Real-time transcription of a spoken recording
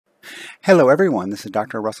Hello everyone, this is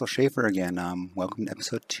Dr. Russell Schaefer again. Welcome to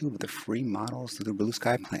episode 2 of the free models of the Blue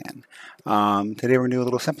Sky Plan. Today we're going to do a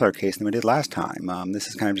little simpler case than we did last time. This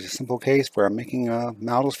is kind of just a simple case where I'm making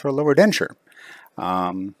models for a lower denture.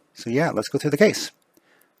 So yeah, let's go through the case.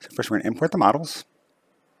 So first we're going to import the models.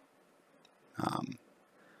 Open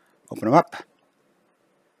them up.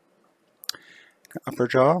 Upper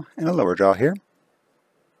jaw and a lower jaw here.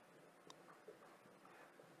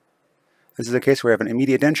 This is a case where we have an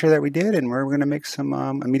immediate denture that we did, and we're going to make some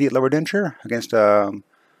immediate lower denture against upper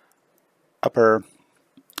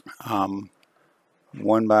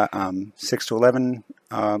 1 by 6 to 11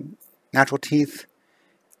 natural teeth,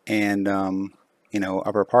 and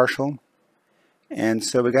upper partial. And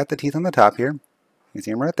so we got the teeth on the top here. You can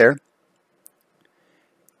see them right there.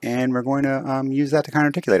 And we're going to use that to kind of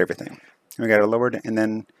articulate everything. And we got a lowered, and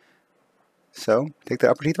then so take the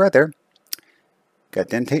upper teeth right there. Got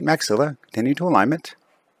dentate maxilla, continue to alignment.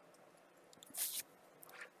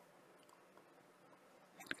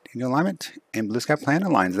 Continue alignment, and Blue Sky Plan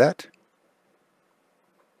aligns that.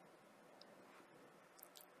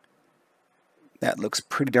 That looks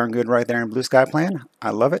pretty darn good right there in Blue Sky Plan.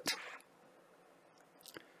 I love it.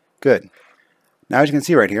 Good. Now as you can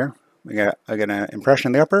see right here, I got an impression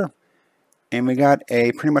in the upper, and we got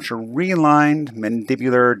a pretty much a realigned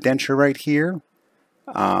mandibular denture right here.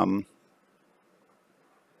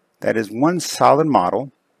 That is one solid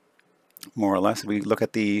model, more or less. If we look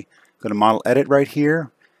at go to model edit right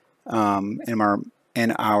here, in our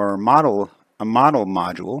model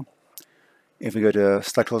module. If we go to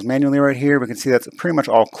select tools manually right here, we can see that's pretty much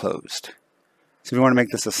all closed. So if we want to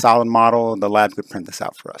make this a solid model, the lab could print this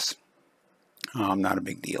out for us. Not a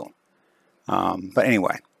big deal. But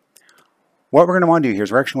anyway, what we're going to want to do here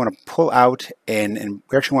is we actually want to pull out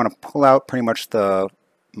pretty much the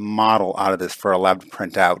model out of this for a lab to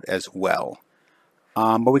print out as well.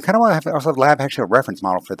 But we kind of want to also have the lab actually have a reference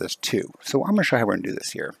model for this too. So I'm going to show you how we're going to do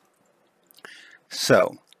this here.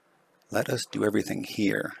 So let us do everything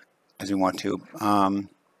here as we want to.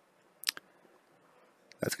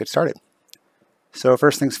 Let's get started. So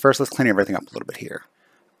first things first, let's clean everything up a little bit here.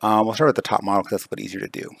 We'll start with the top model because that's a bit easier to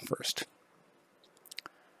do first.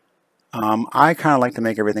 I kind of like to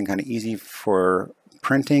make everything kind of easy for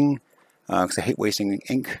printing because I hate wasting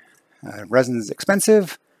ink. Resin is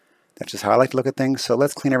expensive. That's just how I like to look at things. So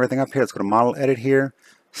let's clean everything up here. Let's go to model edit here,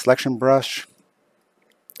 selection brush.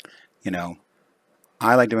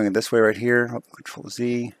 I like doing it this way right here. Control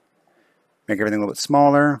Z, make everything a little bit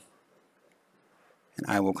smaller. And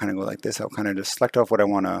I will kind of go like this. I'll kind of just select off what I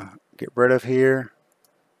want to get rid of here.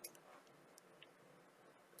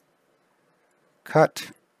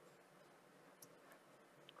 Cut.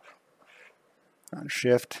 On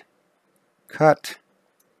Shift. Cut.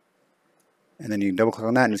 And then you can double click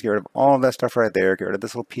on that and just get rid of all of that stuff right there. Get rid of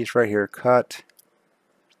this little piece right here. Cut.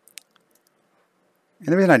 And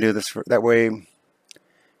the reason I do this that way,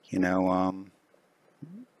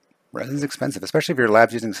 resin is expensive, especially if your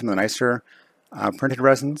lab's using some of the nicer printed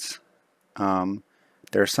resins. There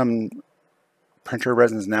are some printer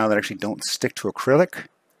resins now that actually don't stick to acrylic.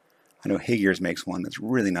 I know Higier's makes one that's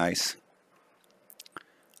really nice.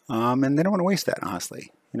 And they don't want to waste that,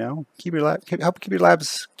 honestly. Help keep your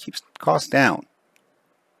labs keep costs down.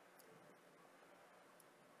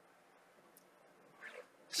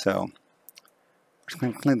 So we're just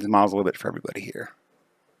going to clean the models a little bit for everybody here.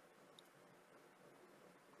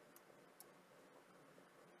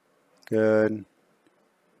 Good.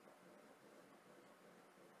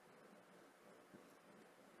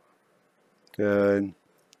 Good.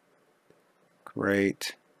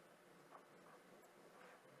 Great.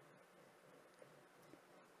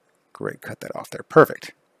 Great, cut that off there.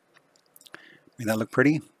 Perfect. Made that look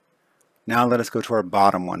pretty? Now let us go to our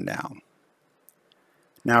bottom one down.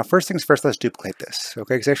 Now first things first, let's duplicate this.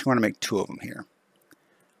 Okay, because I actually want to make two of them here.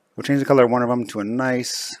 We'll change the color of one of them to a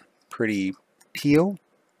nice, pretty teal.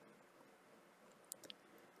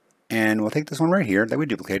 And we'll take this one right here that we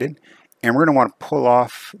duplicated, and we're going to want to pull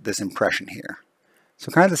off this impression here.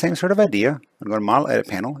 So kind of the same sort of idea. I'm going to go to Model Edit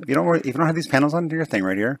panel. If you don't have these panels on your thing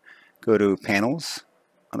right here, go to Panels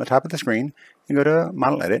on the top of the screen and go to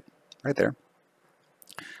Model Edit right there.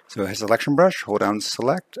 So hit selection brush, hold down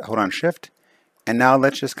Select, hold on Shift, and now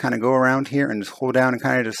let's just kind of go around here and just hold down and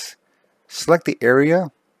kind of just select the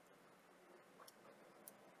area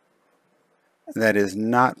that is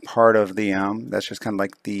not part of the that's just kind of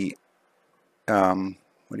like the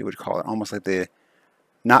what you would call it, almost like the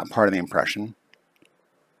not part of the impression.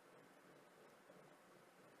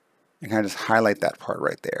 And kind of just highlight that part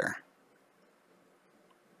right there.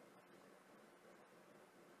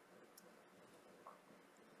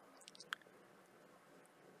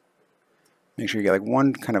 Make sure you get like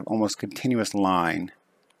one kind of almost continuous line.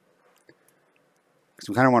 Because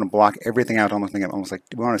we kind of want to block everything out, almost make it almost like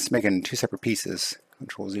we want to make it in two separate pieces.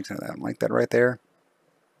 Control Z to that, like that right there.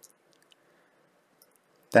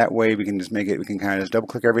 That way we can just make it, we can kind of just double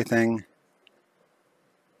click everything.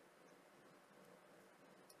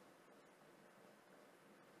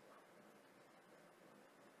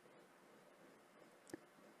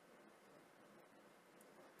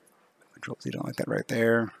 Control Z, don't like that right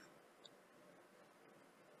there.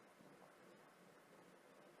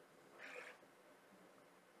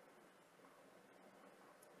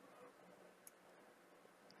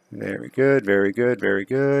 Very good, very good, very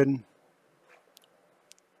good.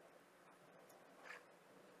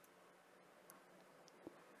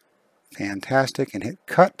 Fantastic, and hit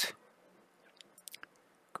cut.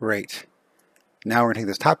 Great. Now we're going to take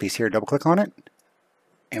this top piece here, double click on it,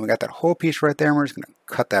 and we got that whole piece right there, and we're just going to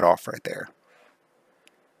cut that off right there.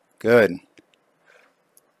 Good.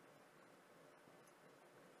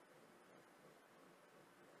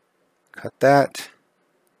 Cut that.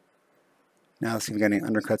 Now let's see if we got any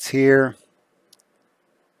undercuts here.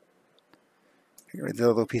 Get rid of the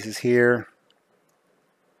little pieces here.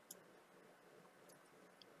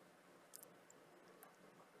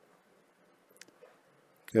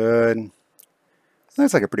 Good.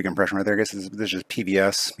 That's like a pretty good impression right there. I guess this is just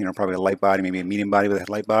PVS, you know, probably a light body, maybe a medium body with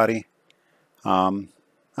a light body.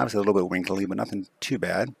 Obviously a little bit wrinkly, but nothing too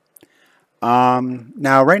bad.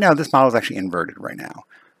 Now, right now, this model is actually inverted right now,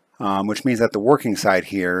 which means that the working side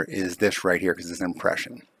here is this right here because it's an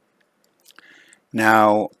impression.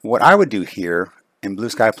 Now, what I would do here in Blue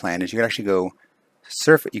Sky Plan is you can actually go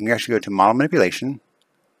you can actually go to Model Manipulation.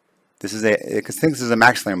 This is because this is a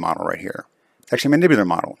maxillary model right here. It's actually a mandibular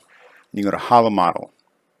model. You go to Hollow Model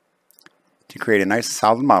to create a nice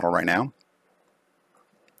solid model right now.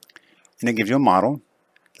 And it gives you a model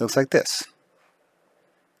that looks like this.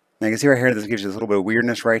 Now you can see right here, this gives you this little bit of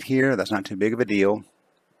weirdness right here. That's not too big of a deal.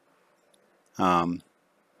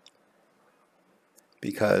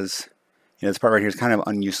 Because you know, this part right here is kind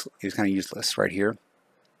of useless right here.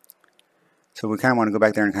 So we kind of want to go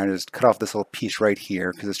back there and kind of just cut off this little piece right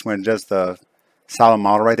here, because it's when it does the solid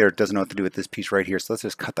model right there, it doesn't know what to do with this piece right here. So let's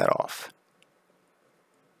just cut that off.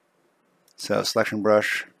 So selection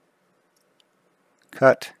brush,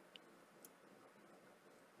 cut,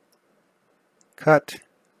 cut.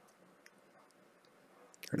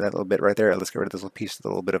 Get rid of that little bit right there. Let's get rid of this little piece, a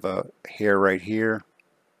little bit of a hair right here.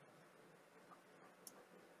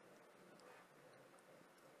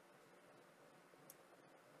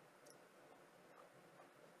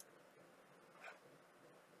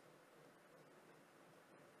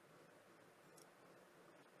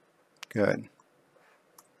 Good.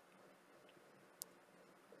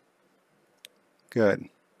 Good.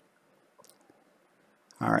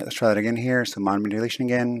 All right, let's try that again here. So model manipulation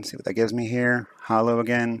again, see what that gives me here. Hollow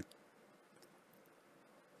again.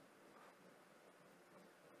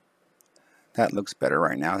 That looks better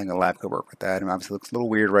right now. I think a lab could work with that. And obviously it looks a little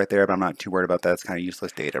weird right there, but I'm not too worried about that. It's kind of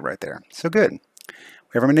useless data right there. So good. We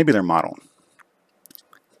have our mandibular model.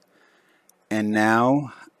 And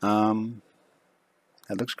now,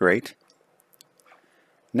 that looks great.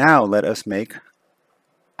 Now let us make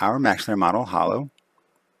our maxillary model hollow.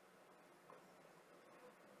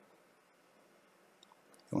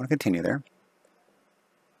 I want to continue there.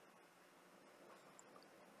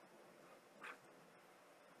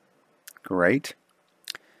 Great.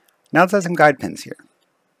 Now let's add some guide pins here.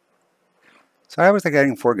 So I always like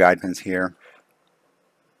adding 4 guide pins here.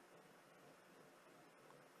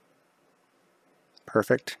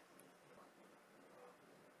 Perfect.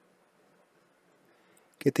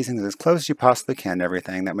 Get these things as close as you possibly can to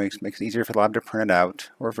everything. That makes it easier for the lab to print it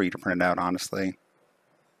out, or for you to print it out, honestly.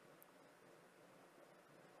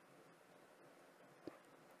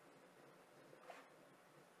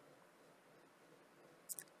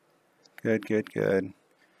 Good, good, good.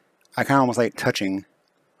 I kind of almost like touching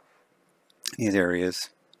these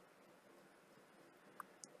areas.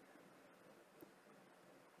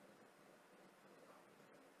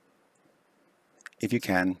 If you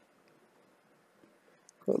can.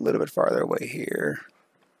 Go a little bit farther away here.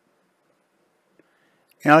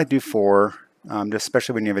 And I like to do 4, just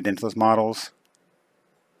especially when you have edentulous models.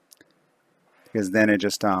 Because then it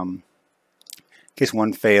just, in case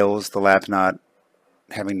one fails, the lab's not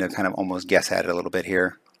having to kind of almost guess at it a little bit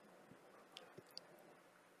here.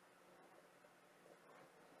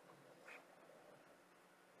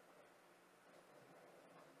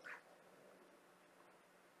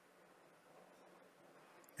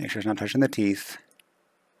 Make sure it's not touching the teeth.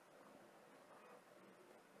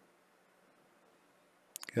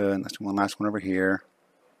 Good, let's do one last one over here.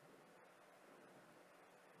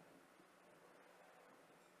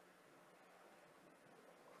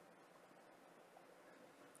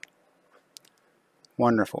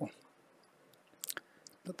 Wonderful.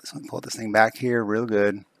 Pull this thing back here real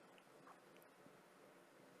good.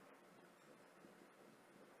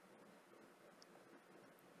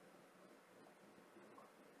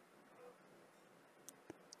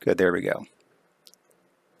 Good, there we go.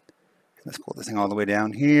 Let's pull this thing all the way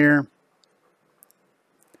down here.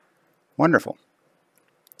 Wonderful.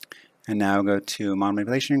 And now go to model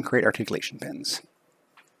manipulation, create articulation pins.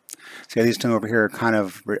 See, these two over here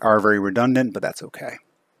are very redundant, but that's okay.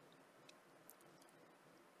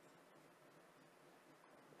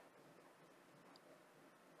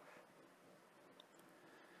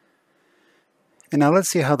 And now let's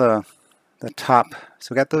see how the top, so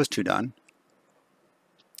we got those two done.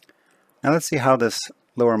 Now let's see how this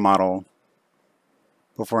lower model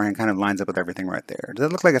beforehand kind of lines up with everything right there. Does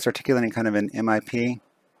it look like it's articulating kind of an MIP?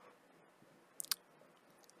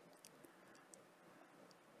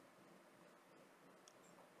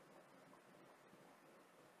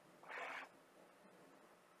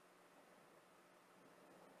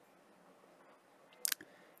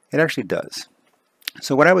 It actually does.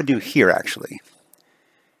 So what I would do here actually,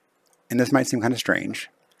 and this might seem kind of strange,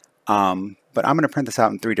 but I'm going to print this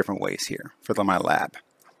out in 3 different ways here for my lab.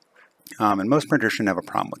 And most printers shouldn't have a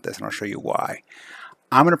problem with this, and I'll show you why.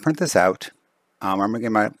 I'm going to print this out. I'm going to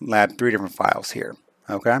give my lab 3 different files here.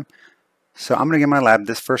 Okay, so I'm going to give my lab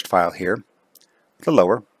this first file here, the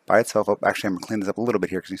lower by itself. Actually, I'm going to clean this up a little bit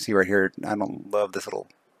here because you see right here, I don't love this little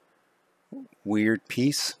weird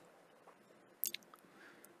piece.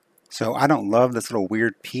 So I don't love this little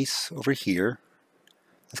weird piece over here.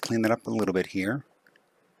 Let's clean that up a little bit here.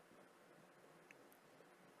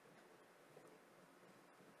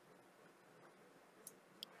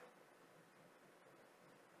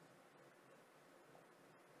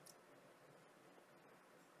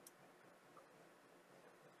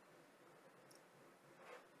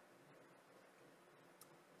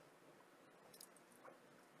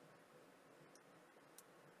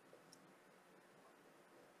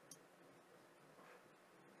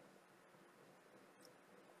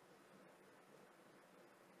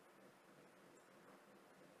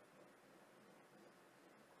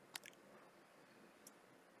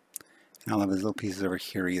 And I don't have these little pieces over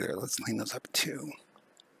here either. Let's clean those up too,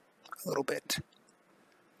 a little bit.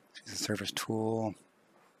 Use the surface tool.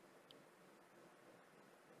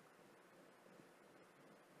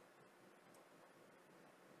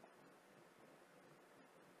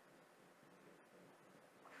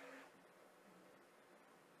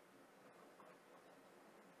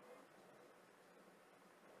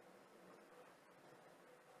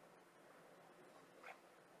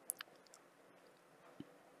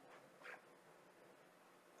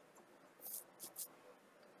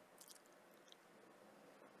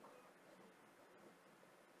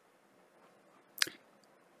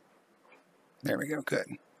 There we go, good.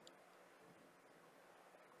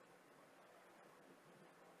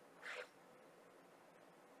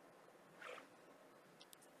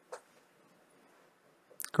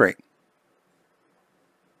 Great.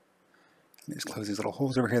 Let me just close these little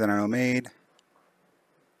holes over here that I made.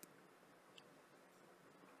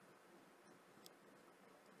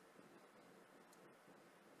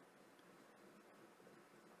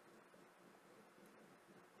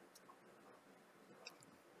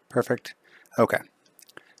 Perfect. Okay.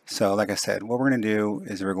 So like I said, what we're going to do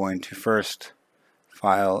is we're going to first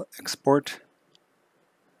file export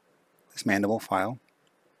this mandible file.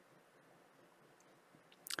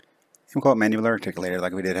 And we'll call it mandibular articulator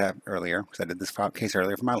like we did have earlier, because I did this case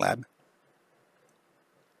earlier for my lab.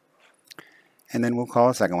 And then we'll call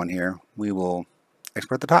a second one here. We will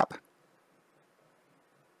export the top.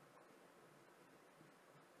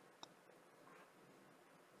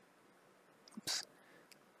 Oops.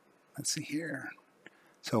 Let's see here.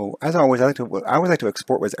 So as always, I always like to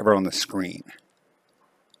export what's ever on the screen.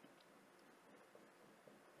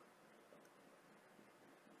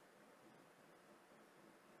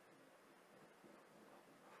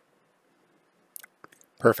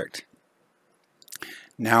 Perfect.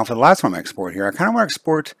 Now for the last one I export here, I kind of want to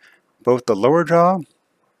export both the lower jaw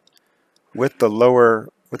with the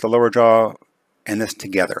lower jaw and this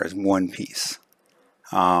together as one piece.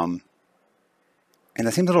 And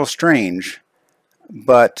that seems a little strange,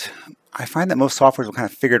 but I find that most softwares will kind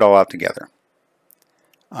of figure it all out together.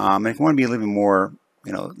 And if you want to be a little bit more,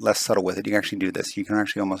 less subtle with it, you can actually do this. You can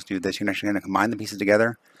actually almost do this. You can actually kind of combine the pieces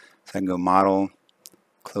together. So I can go model,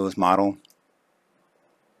 close model,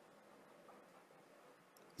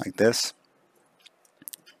 like this.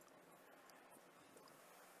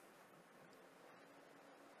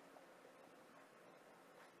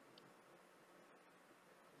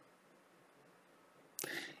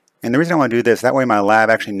 And the reason I want to do this, that way my lab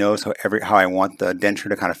actually knows how I want the denture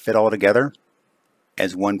to kind of fit all together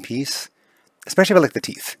as one piece, especially if I like the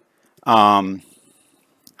teeth.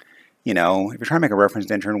 You know, if you're trying to make a reference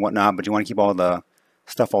denture and whatnot, but you want to keep all the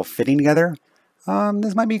stuff all fitting together,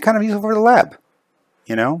 this might be kind of useful for the lab,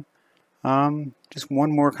 you know? Just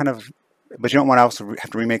one more kind of, but you don't want to also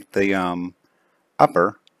have to remake the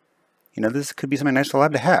upper. You know, this could be something nice for the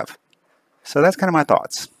lab to have. So that's kind of my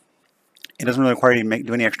thoughts. It doesn't really require you to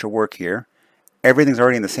do any extra work here. Everything's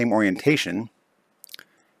already in the same orientation.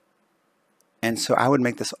 And so I would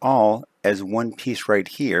make this all as one piece right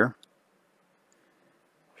here.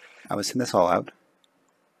 I would send this all out.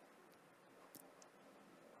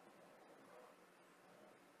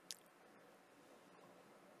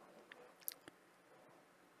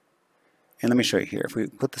 And let me show you here. If we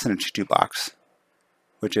put this in a to-do box,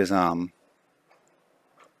 which is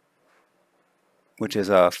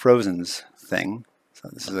Frozen's thing. So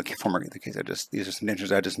this is a former the case. These are some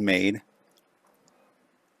dentures I just made.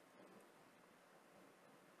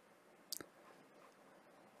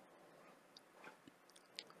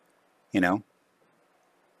 You know.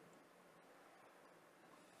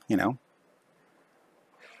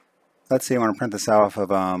 Let's say I want to print this off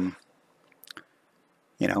of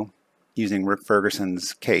you know, using Rick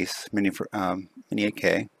Ferguson's case, Mini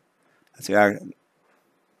 8K. Let's see,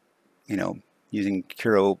 you know, using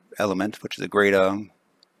Curo Element, which is a great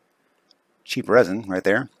cheap resin right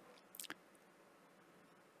there.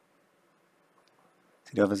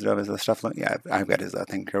 See, do I have his stuff? Yeah, I've got his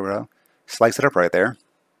thing. Curo. Slice it up right there.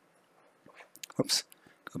 Whoops.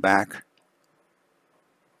 Go back.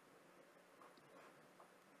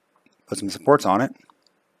 Put some supports on it.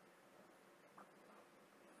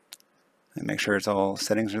 And make sure it's all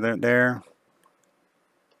settings are there.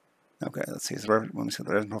 Okay, let's see. Let me see what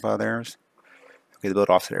the resin profile there is. Okay, the build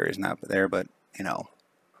offset area is not there, but you know,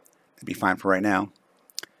 it'd be fine for right now.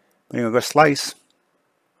 But anyway, go slice.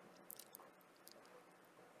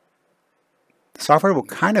 The software will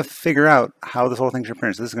kind of figure out how this whole thing should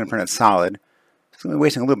print. So this is going to print it solid. It's going to be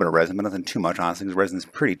wasting a little bit of resin, but nothing too much, honestly, because resin is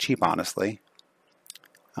pretty cheap, honestly.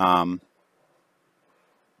 But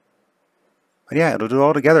yeah, it'll do it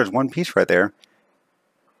all together as one piece right there.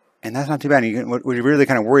 And that's not too bad. What you really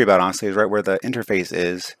kind of worry about, honestly, is right where the interface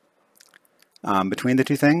is between the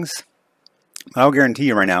two things. I'll guarantee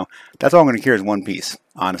you right now, that's all I'm going to care is one piece,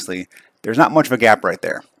 honestly. There's not much of a gap right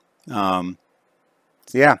there. So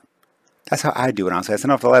yeah, that's how I do it, honestly. I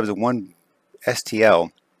send off the lab as one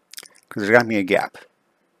STL because there's got to be a gap.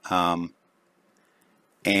 And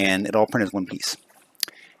it all print as one piece.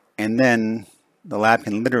 And then the lab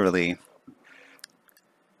can literally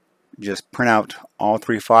just print out all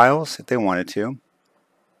three files if they wanted to.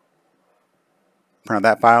 Print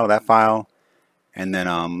out that file, and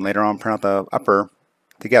then later on print out the upper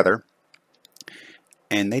together,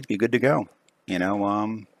 and they'd be good to go. You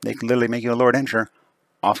know, they could literally make you a lower denture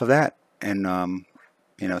off of that, and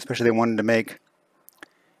you know, especially if they wanted to make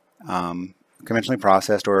conventionally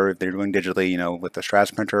processed, or if they're doing digitally, you know, with the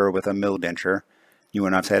Strats printer or with a mill denture, you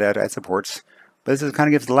and I've said it supports. But this kind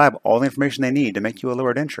of gives the lab all the information they need to make you a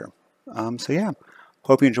lower denture. So yeah,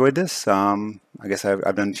 hope you enjoyed this. I guess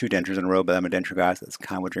I've done 2 dentures in a row, but I'm a denture guy, so that's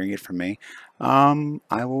kind of what you're going to get from me.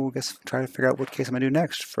 I will try to figure out what case I'm going to do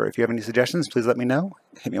next. If you have any suggestions, please let me know.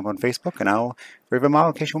 Hit me up on Facebook, and I'll review a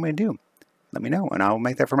model case you want me to do. Let me know, and I'll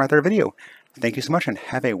make that for my 3rd video. Thank you so much, and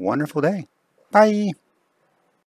have a wonderful day. Bye!